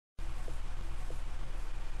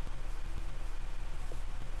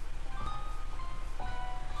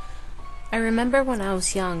I remember when I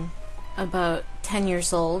was young, about 10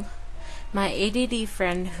 years old, my ADD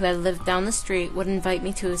friend who had lived down the street would invite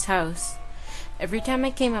me to his house. Every time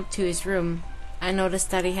I came up to his room, I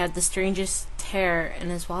noticed that he had the strangest tear in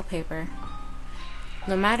his wallpaper.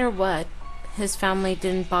 No matter what, his family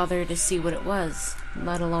didn't bother to see what it was,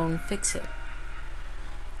 let alone fix it.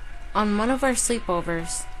 On one of our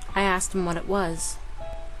sleepovers, I asked him what it was.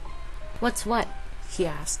 "What's what?" he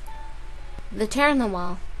asked. "The tear in the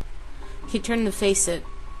wall." He turned to face it,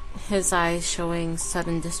 his eyes showing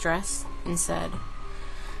sudden distress, and said,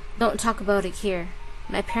 "Don't talk about it here.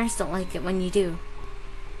 My parents don't like it when you do."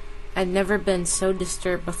 I'd never been so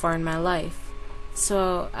disturbed before in my life,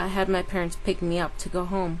 so I had my parents pick me up to go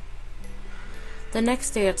home. The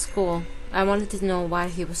next day at school, I wanted to know why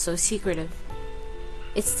he was so secretive.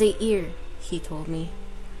 "It's the ear," he told me.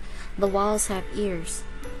 "The walls have ears."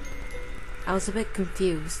 I was a bit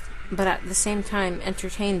confused, but at the same time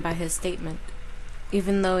entertained by his statement,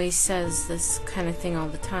 even though he says this kind of thing all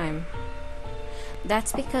the time.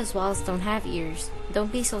 "That's because walls don't have ears.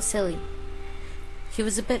 Don't be so silly." He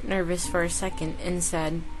was a bit nervous for a second and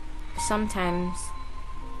said, "Sometimes,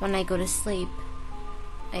 when I go to sleep,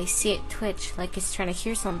 I see it twitch like it's trying to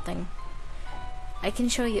hear something. I can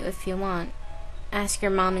show you if you want. Ask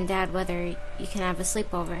your mom and dad whether you can have a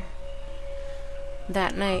sleepover."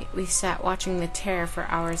 That night, we sat watching the tear for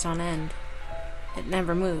hours on end. It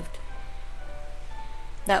never moved.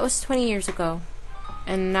 That was 20 years ago,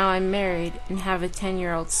 and now I'm married and have a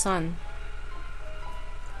 10-year-old son.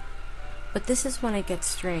 But this is when it gets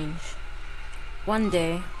strange. One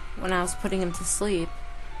day, when I was putting him to sleep,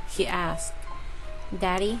 he asked,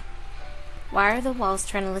 "Daddy, why are the walls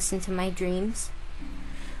trying to listen to my dreams?"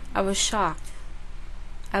 I was shocked.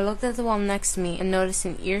 I looked at the wall next to me and noticed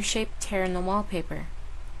an ear-shaped tear in the wallpaper.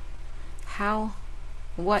 How?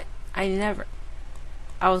 What? I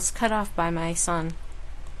was cut off by my son.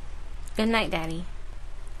 "Good night, Daddy."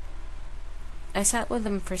 I sat with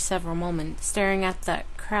him for several moments, staring at that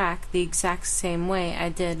crack the exact same way I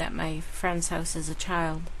did at my friend's house as a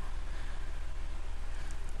child.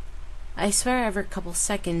 I swear every couple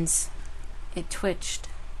seconds it twitched,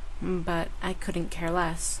 but I couldn't care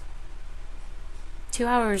less. 2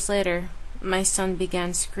 hours later, my son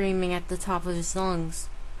began screaming at the top of his lungs.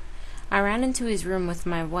 I ran into his room with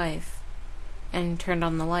my wife and turned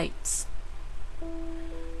on the lights.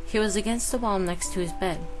 He was against the wall next to his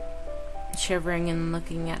bed, shivering and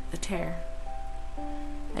looking at the tear.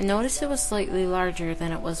 I noticed it was slightly larger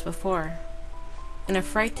than it was before. In a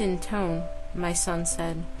frightened tone, my son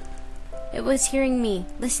said, "It was hearing me,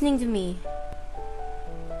 listening to me."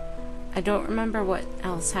 I don't remember what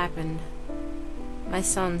else happened. My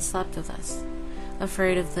son slept with us,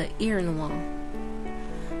 afraid of the ear in the wall.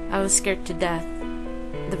 I was scared to death.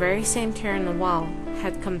 The very same tear in the wall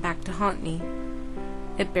had come back to haunt me.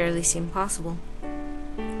 It barely seemed possible.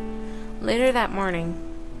 Later that morning,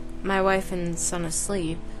 my wife and son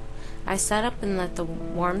asleep, I sat up and let the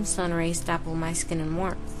warm sun rays dapple my skin in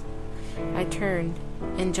warmth. I turned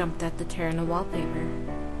and jumped at the tear in the wallpaper.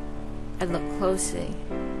 I looked closely,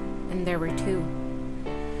 and there were two.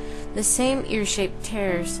 The same ear-shaped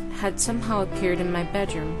tears had somehow appeared in my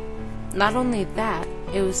bedroom. Not only that,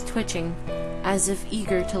 it was twitching, as if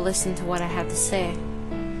eager to listen to what I had to say.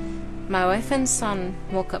 My wife and son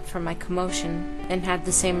woke up from my commotion and had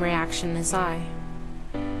the same reaction as I.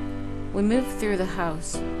 We moved through the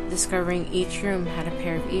house, discovering each room had a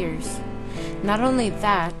pair of ears. Not only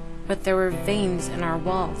that, but there were veins in our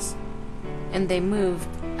walls, and they moved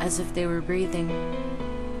as if they were breathing.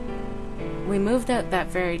 We moved out that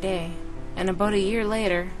very day, and about a year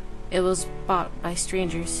later, it was bought by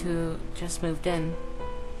strangers who just moved in.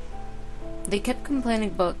 They kept complaining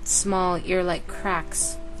about small ear-like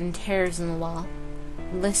cracks and tears in the wall,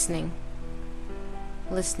 listening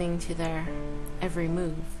to their every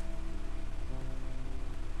move.